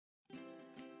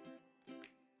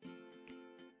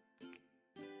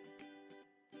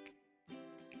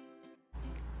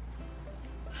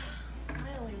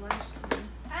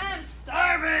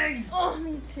starving. Oh,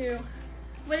 me too.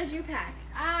 What did you pack?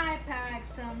 I packed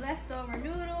some leftover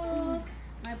noodles,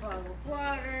 my bottle of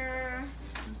water,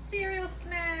 some cereal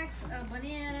snacks, a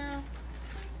banana,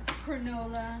 a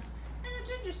granola, and a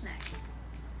ginger snack.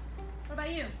 What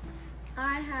about you?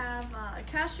 I have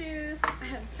cashews. I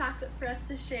have chocolate for us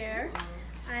to share.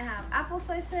 I have apple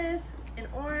slices, an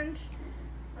orange,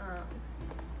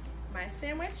 my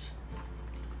sandwich,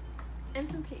 and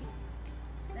some tea.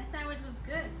 That sandwich looks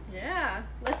good. Yeah,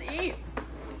 let's eat.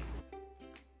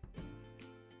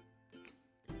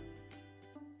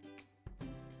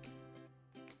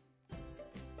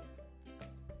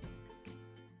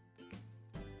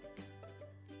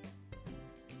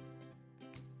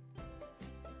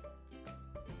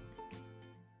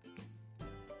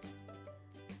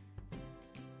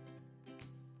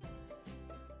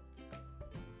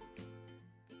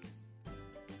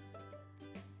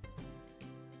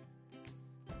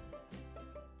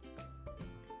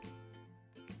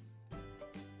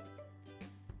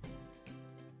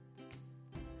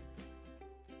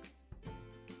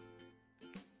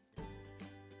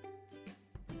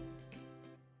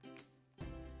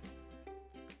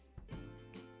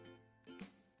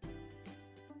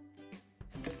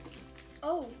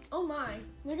 Oh my,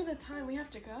 look at the time, we have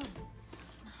to go.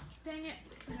 Dang it.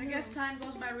 I guess time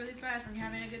goes by really fast when you're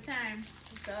having a good time.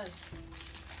 It does.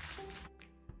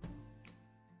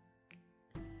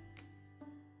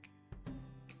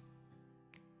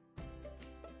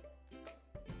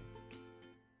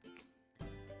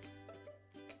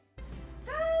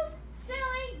 Those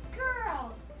silly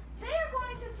girls! They are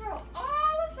going to throw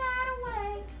all of that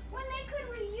away when they could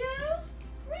reuse,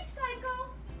 recycle,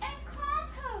 and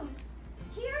compost.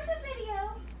 Here's a video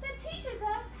that teaches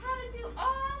us how to do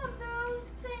all of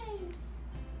those things.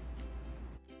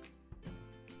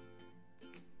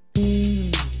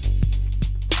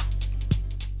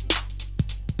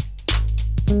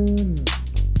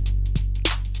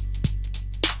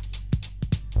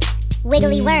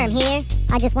 Wiggly Worm here.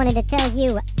 I just wanted to tell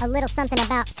you a little something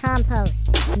about compost.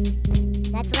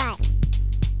 That's right.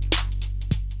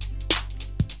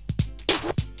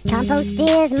 Compost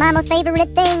is my most favorite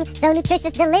thing. So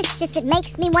nutritious, delicious, it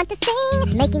makes me want to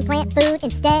sing. Making plant food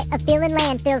instead of filling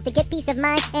landfills to get peace of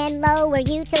mind and lower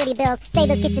utility bills. Save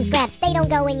those kitchen scraps, they don't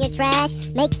go in your trash.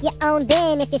 Make your own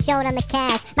bin if you're short on the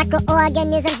cash.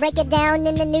 Microorganisms, break it down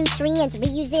into nutrients.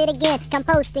 Reuse it again,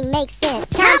 composting makes sense.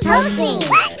 Composting!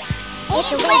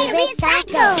 It's a way to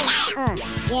recycle!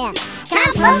 Yeah.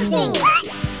 Composting!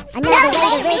 Another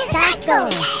way to recycle!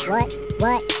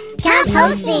 What?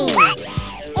 Composting!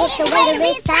 It's a way to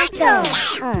recycle!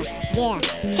 Yeah.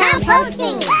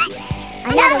 Composting!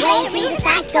 Another way to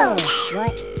recycle!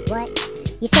 What?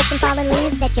 You take some fallen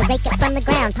leaves that you rake up from the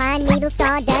ground. Pine needles,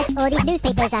 sawdust, or these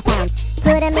newspapers I found.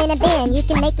 Put them in a bin, you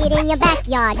can make it in your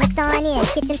backyard. Mix on in,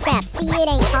 kitchen scraps, see it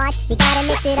ain't hard. You gotta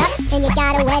mix it up, and you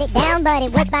gotta wet it down. But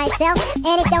it works by itself,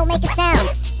 and it don't make a sound.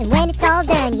 And when it's all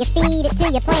done, you feed it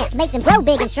to your plants. Make them grow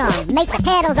big and strong, make the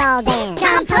petals all dance.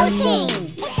 Composting!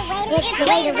 It's a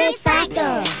way to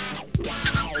recycle.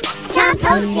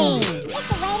 Composting!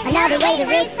 Another way to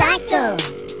recycle.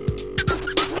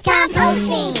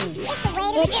 Composting!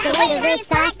 It's the way to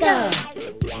recycle.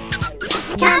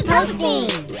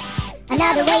 Composting.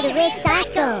 Another way to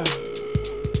recycle.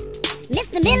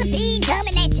 Mr. Millipede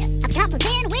coming at ya. I'm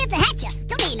composting with the hatcher.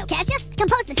 Don't need no cashier to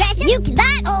compost the trash. You can buy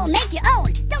it or make your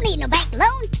own. Don't need no bank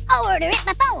loan. Order it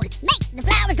by phone. Make the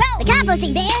flowers grow. The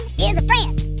composting bin is a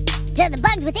friend. To the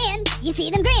bugs within, you see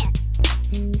them grin.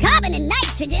 Carbon and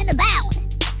nitrogen abound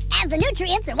as the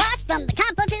nutrients are washed from the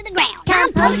compost to the ground.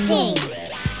 Composting.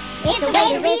 It's a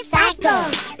way to recycle.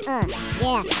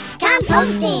 Yeah.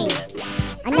 Composting.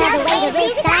 Another way to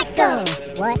recycle.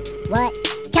 What?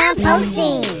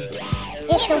 Composting.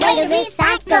 It's a way to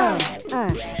recycle.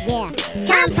 Yeah.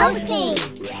 Composting.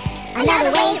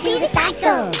 Another way to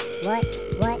recycle. What?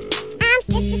 I'm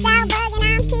Sister Salbug and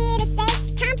I'm here to say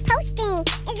composting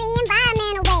is the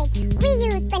environmental way.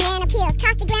 Reuse banana peels,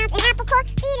 toss the grounds and apple core,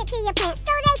 feed it to your plants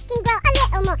so they can grow a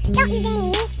little more. Don't use any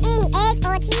meats, any eggs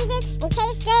or cheeses in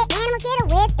case stray animals get a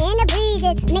whiff in the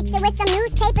breezes. Mix it with some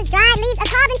newspapers, dried leaves, a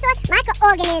carbon source,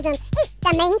 microorganisms. Eat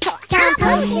the main course.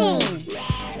 Composting.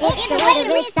 It's the way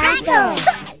to recycle.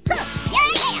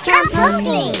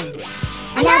 Composting.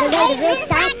 Another way to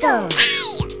recycle.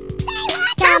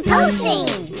 Composting.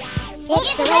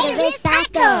 It's the way to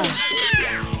recycle.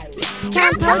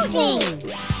 Composting.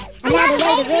 Another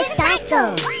way to recycle.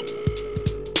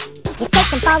 You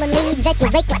take some fallen leaves that you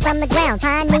rake up from the ground,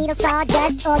 pine needles,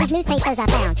 sawdust, all these newspapers I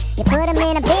found. You put them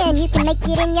in a bin, you can make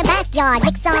it in your backyard.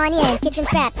 Mix on in, kitchen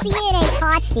scraps, see it ain't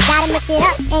hard. You gotta mix it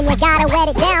up and you gotta wet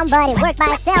it down, but it works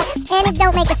by itself and it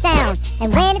don't make a sound.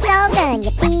 And when it's all done, you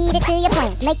feed it to your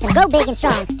plants, make them grow big and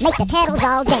strong, make the petals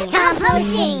all dance.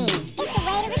 Composting!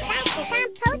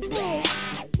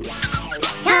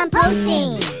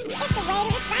 It's the way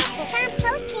to recycle,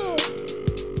 composting!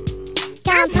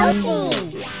 Composting!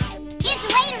 It's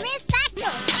the way to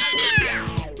recycle,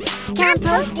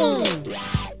 composting!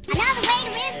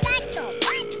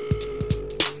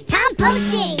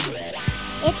 Composting!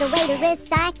 It's a way to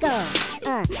recycle!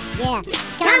 Wow!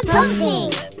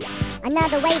 Composting!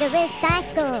 Another way to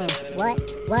recycle! What?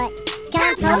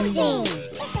 Composting!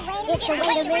 It's a way to recycle! Yeah. Composting! Another way to recycle! What? Composting! It's a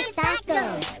way to recycle!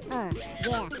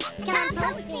 Yeah.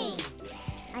 Composting!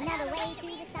 Another way to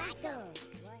recycle!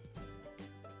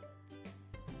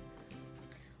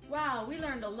 Wow, we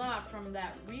learned a lot from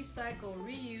that recycle,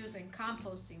 reuse, and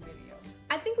composting video.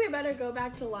 I think we better go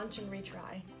back to lunch and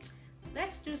retry.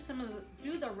 Let's do some of the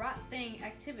do the right thing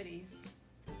activities.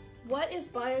 What is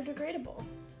biodegradable?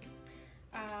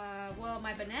 Well,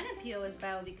 my banana peel is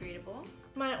biodegradable.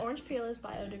 My orange peel is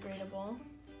biodegradable.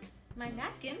 My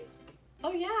napkins.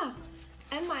 Oh yeah,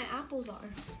 and my apples are.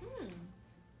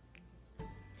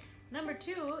 Number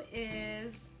 2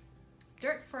 is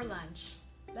dirt for lunch.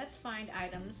 Let's find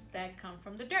items that come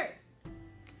from the dirt.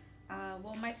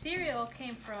 Well, my cereal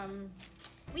came from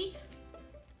wheat,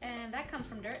 and that comes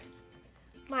from dirt.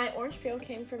 My orange peel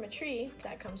came from a tree,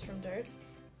 that comes from dirt.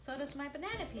 So does my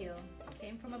banana peel.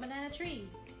 Came from a banana tree.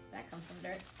 That comes from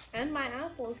dirt. And my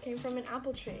apples came from an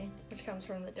apple tree, which comes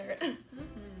from the dirt.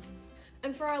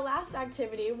 And for our last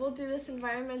activity, we'll do this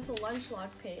environmental lunch log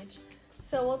page.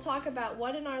 So we'll talk about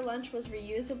what in our lunch was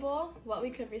reusable, what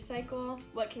we could recycle,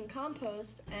 what can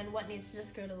compost, and what needs to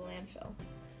just go to the landfill.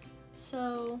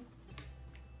 So,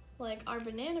 like our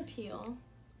banana peel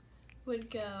would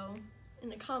go in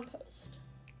the compost.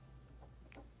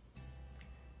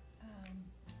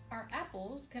 Our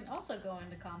apples can also go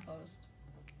into compost.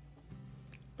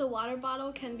 The water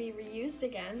bottle can be reused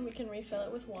again. We can refill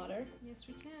it with water. Yes,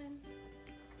 we can.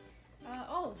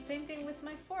 Same thing with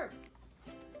my fork.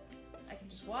 I can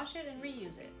just wash it and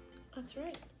reuse it. That's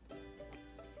right.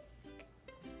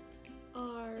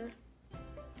 Our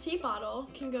tea bottle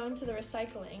can go into the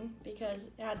recycling because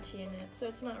it had tea in it, so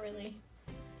it's not really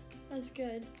as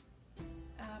good.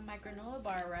 My granola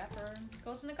bar wrapper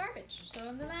goes in the garbage, so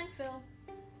in the landfill.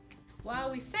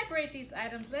 While we separate these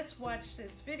items, let's watch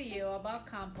this video about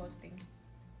composting.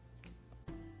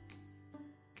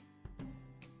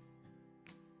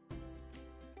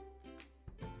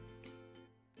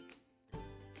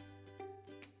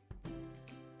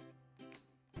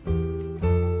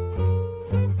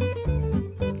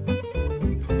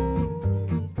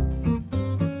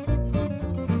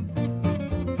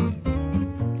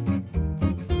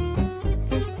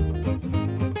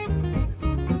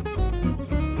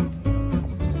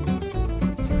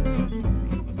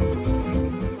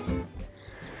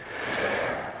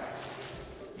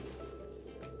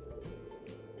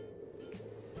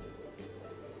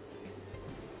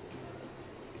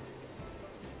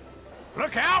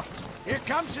 Look out! Here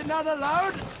comes another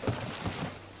load!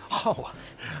 Oh,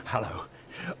 hello.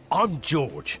 I'm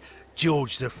George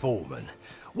the foreman.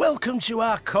 Welcome to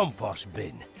our compost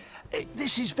bin.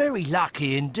 This is very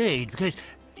lucky indeed, because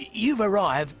you've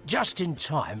arrived just in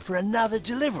time for another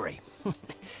delivery.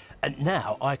 And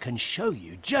now I can show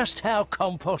you just how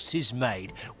compost is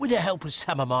made with the help of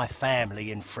some of my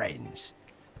family and friends.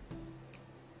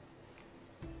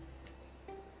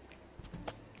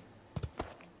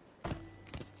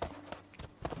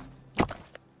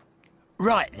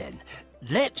 Right then,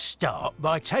 let's start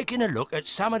by taking a look at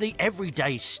some of the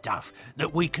everyday stuff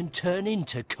that we can turn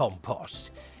into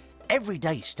compost.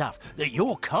 Everyday stuff that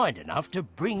you're kind enough to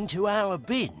bring to our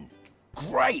bin.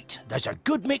 Great! There's a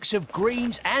good mix of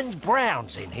greens and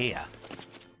browns in here.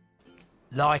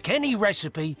 Like any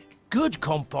recipe, good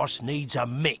compost needs a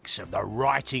mix of the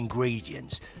right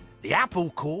ingredients. The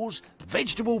apple cores,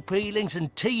 vegetable peelings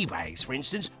and tea bags, for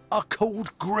instance, are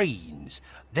called greens.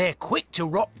 They're quick to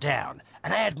rot down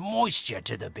and add moisture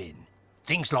to the bin.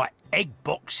 Things like egg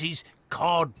boxes,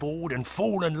 cardboard and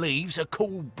fallen leaves are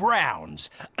called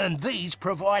browns, and these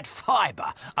provide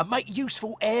fibre and make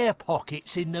useful air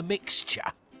pockets in the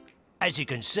mixture. As you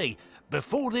can see,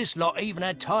 before this lot even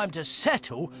had time to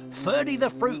settle, Ferdy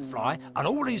the fruit fly and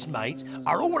all his mates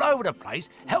are all over the place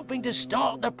helping to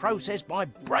start the process by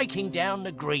breaking down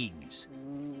the greens.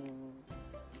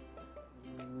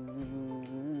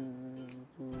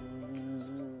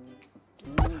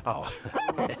 Oh.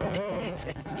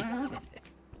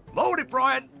 Morning,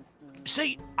 Brian.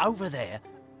 See, over there,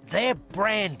 they're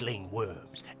brandling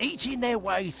worms, eating their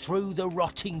way through the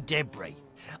rotting debris.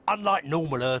 Unlike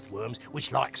normal earthworms,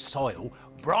 which like soil,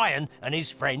 Brian and his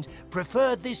friends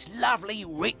prefer this lovely,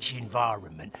 rich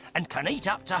environment and can eat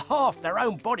up to half their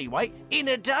own body weight in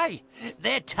a day.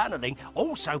 Their tunnelling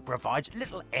also provides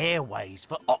little airways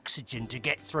for oxygen to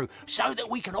get through so that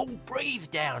we can all breathe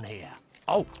down here.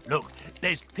 Oh, look,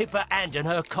 there's Pippa Ant and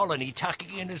her colony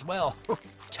tucking in as well.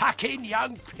 Tuck in,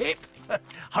 young Pip.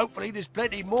 Hopefully there's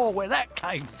plenty more where that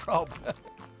came from.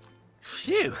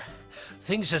 Phew,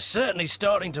 things are certainly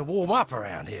starting to warm up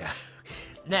around here.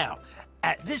 Now,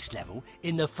 at this level,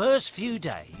 in the first few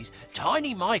days,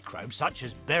 tiny microbes such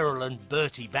as Beryl and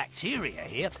Bertie bacteria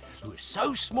here, who are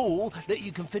so small that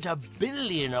you can fit 1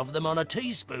 billion of them on a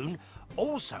teaspoon,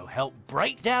 also help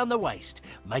break down the waste,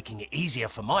 making it easier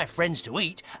for my friends to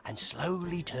eat and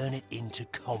slowly turn it into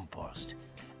compost.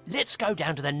 Let's go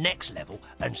down to the next level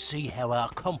and see how our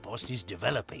compost is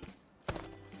developing.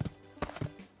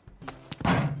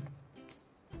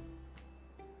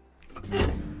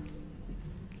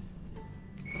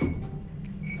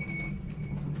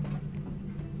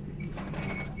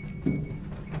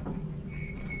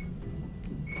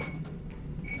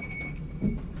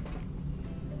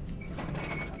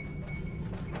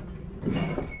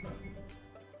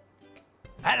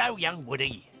 Hello, young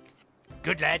Woody.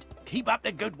 Good lad. Keep up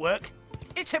the good work.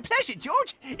 It's a pleasure,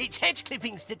 George. It's hedge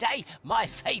clippings today, my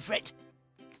favourite.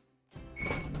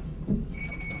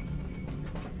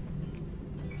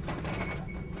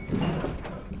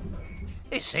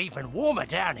 It's even warmer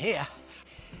down here.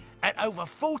 At over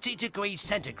 40 degrees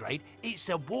centigrade, it's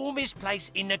the warmest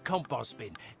place in the compost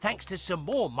bin, thanks to some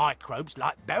more microbes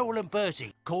like Beryl and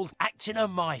Bertie called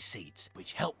actinomycetes,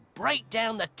 which help break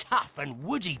down the tough and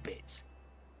woody bits.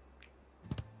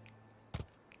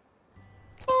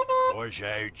 Watch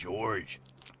out, George.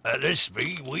 At this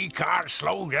speed, we can't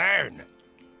slow down.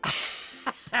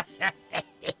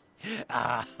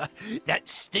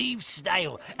 That's Steve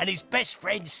Snail and his best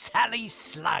friend Sally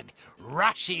Slug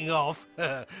rushing off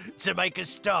to make a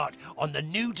start on the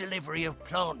new delivery of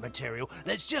plant material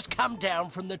that's just come down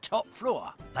from the top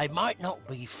floor. They might not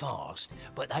be fast,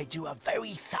 but they do a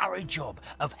very thorough job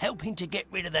of helping to get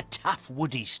rid of the tough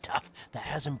woody stuff that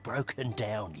hasn't broken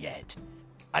down yet.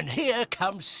 And here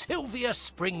comes Sylvia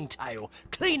Springtail,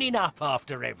 cleaning up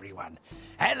after everyone.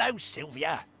 Hello,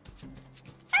 Sylvia.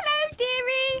 Hello,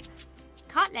 dearie.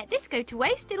 Can't let this go to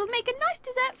waste. It'll make a nice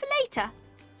dessert for later.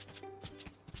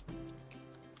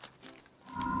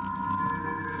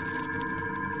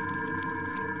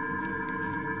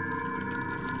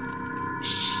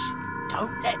 Shh!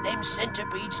 Don't let them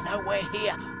centipedes know we're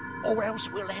here, or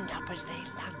else we'll end up as their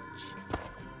lunch.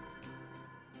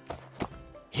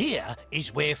 Here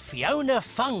is where Fiona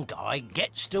Fungi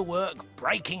gets to work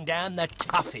breaking down the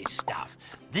toughest stuff.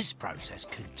 This process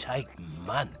can take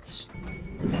months.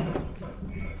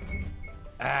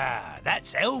 Ah,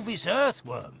 that's Elvis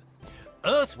Earthworm.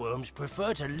 Earthworms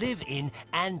prefer to live in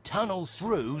and tunnel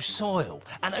through soil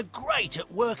and are great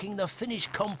at working the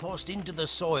finished compost into the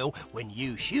soil when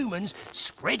you humans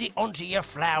spread it onto your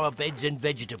flower beds and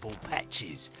vegetable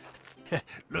patches.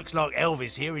 Looks like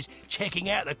Elvis here is checking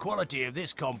out the quality of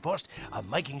this compost and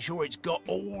making sure it's got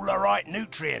all the right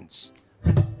nutrients.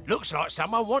 Looks like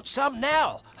someone wants some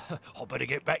now. I better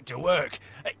get back to work.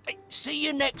 See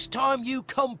you next time you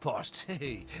compost.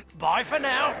 Bye for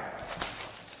now.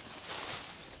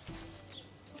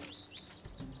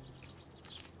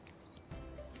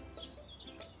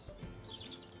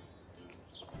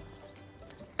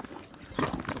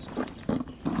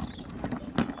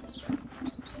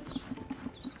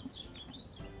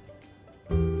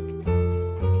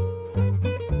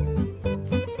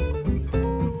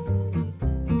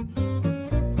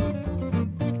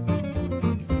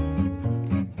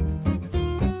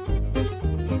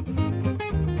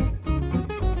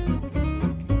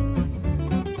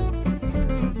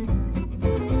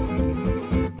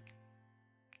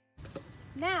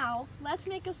 Let's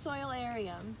make a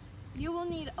soilarium. You will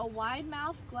need a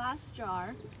wide-mouth glass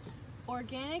jar,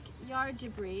 organic yard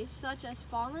debris such as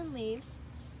fallen leaves,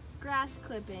 grass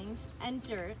clippings, and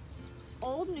dirt,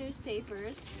 old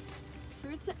newspapers,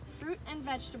 fruit and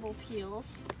vegetable peels,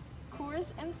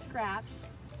 cores and scraps,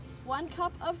 1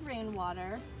 cup of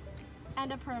rainwater,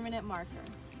 and a permanent marker.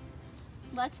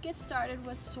 Let's get started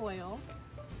with soil.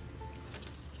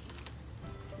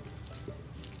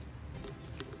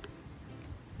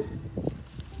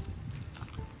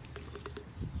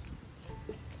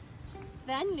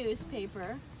 Then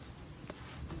newspaper,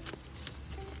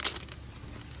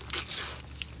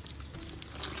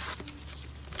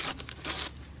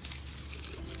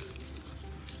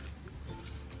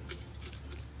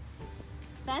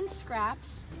 then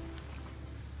scraps,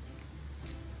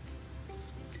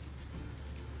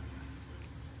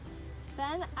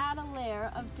 then add a layer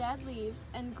of dead leaves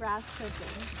and grass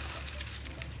clippings.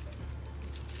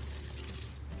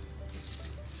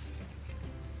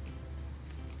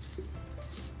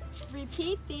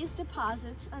 Repeat these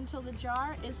deposits until the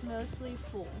jar is mostly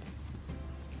full.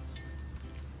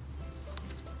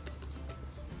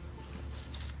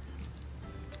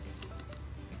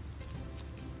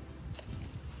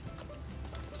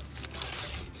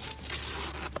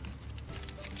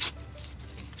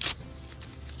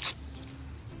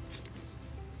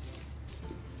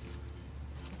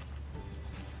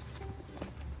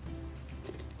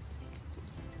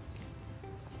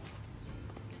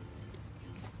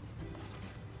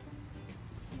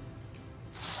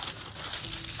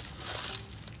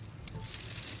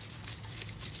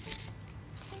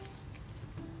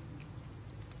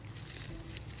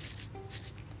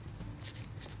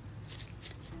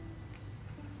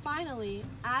 Finally,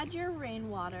 add your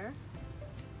rainwater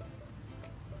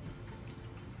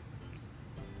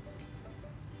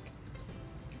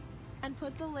and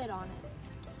put the lid on it.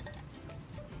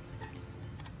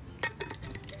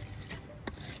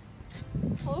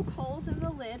 Poke holes in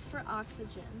the lid for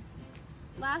oxygen.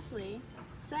 Lastly,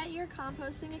 set your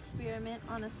composting experiment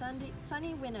on a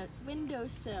sunny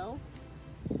windowsill.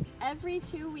 Every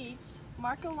 2 weeks,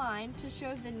 mark a line to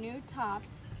show the new top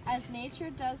as nature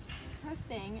does her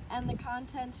thing and the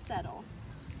contents settle.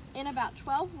 In about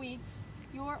 12 weeks,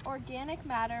 your organic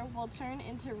matter will turn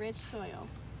into rich soil.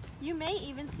 You may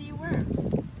even see worms.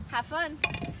 Have fun!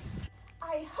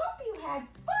 I hope you had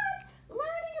fun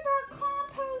learning about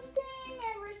composting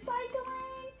and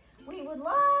recycling. We would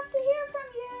love to hear from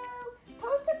you.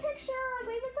 Post a picture or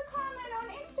leave us a comment on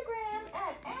Instagram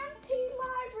at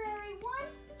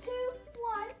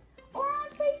MTLibrary121 or on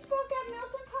Facebook at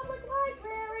Milton Public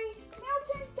Library,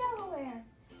 Milton, Delaware.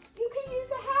 You can use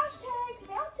the hashtag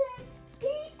Milton,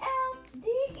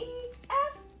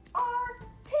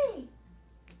 PLDESRP.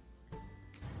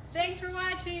 Thanks for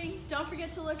watching. Don't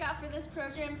forget to look out for this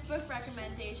program's book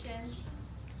recommendations.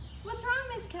 What's wrong,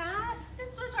 Miss Cat?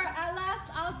 This was our last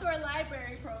outdoor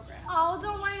library program. Oh,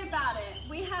 don't worry about it.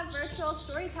 We have virtual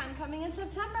story time coming in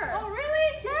September. Oh,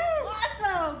 really? Yes!